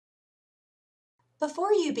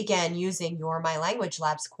Before you begin using your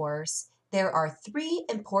MyLanguageLabs course, there are 3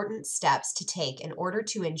 important steps to take in order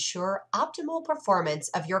to ensure optimal performance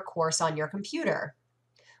of your course on your computer.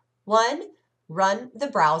 1. Run the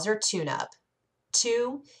browser tune-up.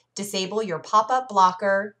 2. Disable your pop-up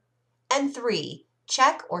blocker. And 3.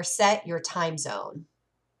 Check or set your time zone.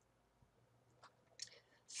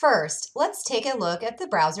 First, let's take a look at the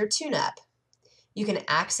browser tune-up. You can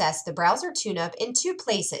access the browser tune-up in 2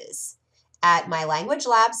 places. At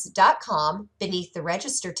MyLanguageLabs.com beneath the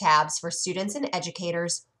Register tabs for students and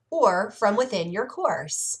educators, or from within your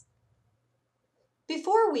course.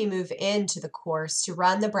 Before we move into the course to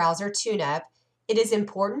run the browser tune-up, it is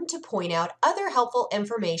important to point out other helpful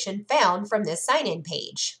information found from this sign-in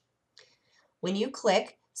page. When you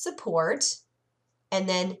click Support and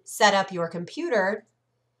then Set up your computer,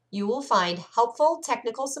 you will find helpful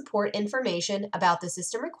technical support information about the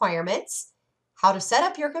system requirements, how to set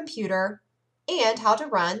up your computer, and how to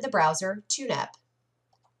run the browser tune-up.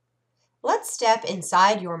 Let's step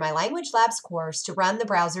inside your MyLanguageLabs course to run the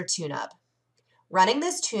browser tune-up. Running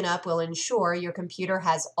this tune-up will ensure your computer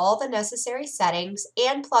has all the necessary settings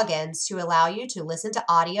and plugins to allow you to listen to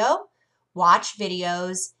audio, watch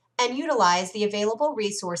videos, and utilize the available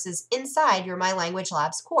resources inside your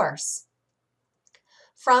MyLanguageLabs course.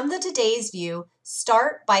 From the Today's view,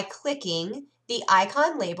 start by clicking the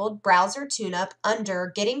icon labeled Browser Tune-up under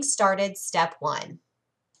Getting Started Step 1.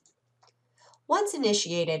 Once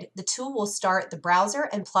initiated, the tool will start the browser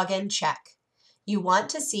and plugin check. You want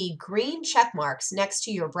to see green check marks next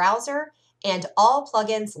to your browser and all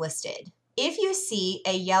plugins listed. If you see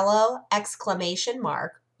a yellow exclamation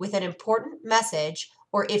mark with an important message,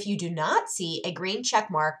 or if you do not see a green check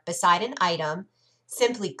mark beside an item,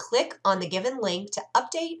 simply click on the given link to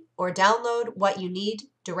update or download what you need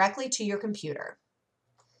directly to your computer.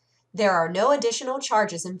 There are no additional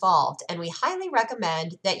charges involved, and we highly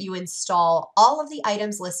recommend that you install all of the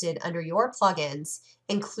items listed under your plugins,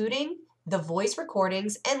 including the voice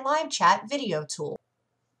recordings and live chat video tool.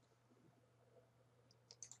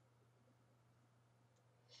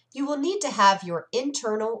 You will need to have your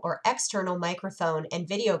internal or external microphone and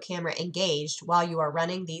video camera engaged while you are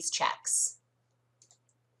running these checks.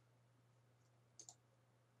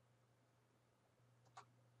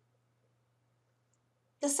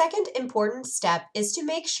 The second important step is to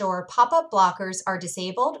make sure pop-up blockers are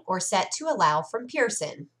disabled or set to allow from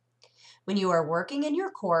Pearson. When you are working in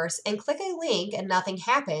your course and click a link and nothing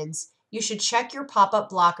happens, you should check your pop-up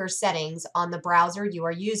blocker settings on the browser you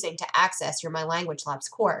are using to access your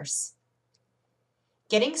MyLanguageLabs course.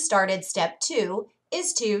 Getting started step 2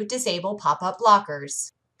 is to disable pop-up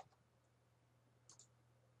blockers.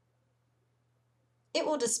 It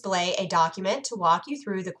will display a document to walk you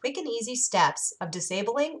through the quick and easy steps of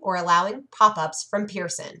disabling or allowing pop-ups from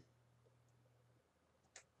Pearson.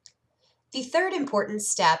 The third important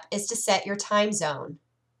step is to set your time zone.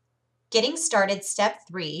 Getting started step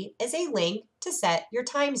 3 is a link to set your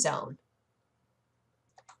time zone.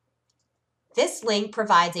 This link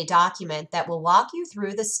provides a document that will walk you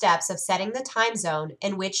through the steps of setting the time zone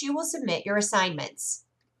in which you will submit your assignments.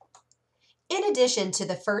 In addition to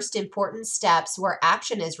the first important steps where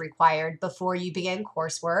action is required before you begin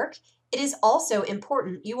coursework, it is also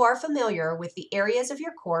important you are familiar with the areas of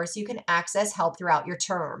your course you can access help throughout your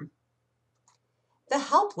term. The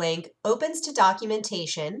Help link opens to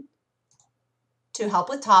documentation to help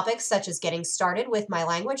with topics such as getting started with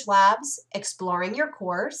MyLanguageLabs, exploring your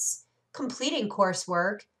course, completing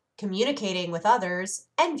coursework, communicating with others,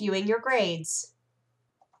 and viewing your grades.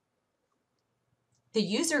 The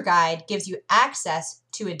user guide gives you access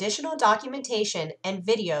to additional documentation and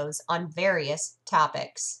videos on various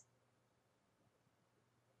topics.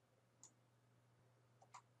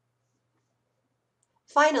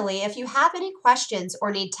 Finally, if you have any questions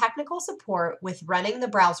or need technical support with running the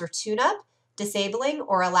browser tune-up, disabling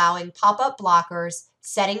or allowing pop-up blockers,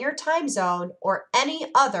 setting your time zone, or any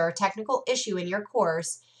other technical issue in your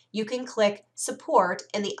course, you can click Support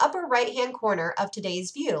in the upper right-hand corner of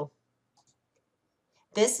today's view.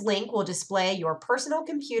 This link will display your personal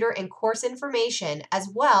computer and course information, as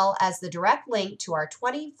well as the direct link to our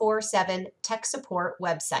 24/7 tech support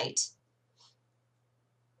website.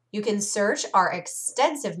 You can search our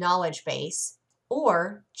extensive knowledge base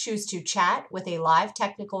or choose to chat with a live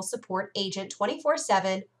technical support agent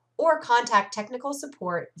 24/7 or contact technical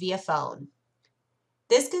support via phone.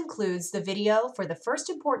 This concludes the video for the first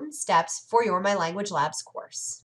important steps for your MyLanguageLabs course.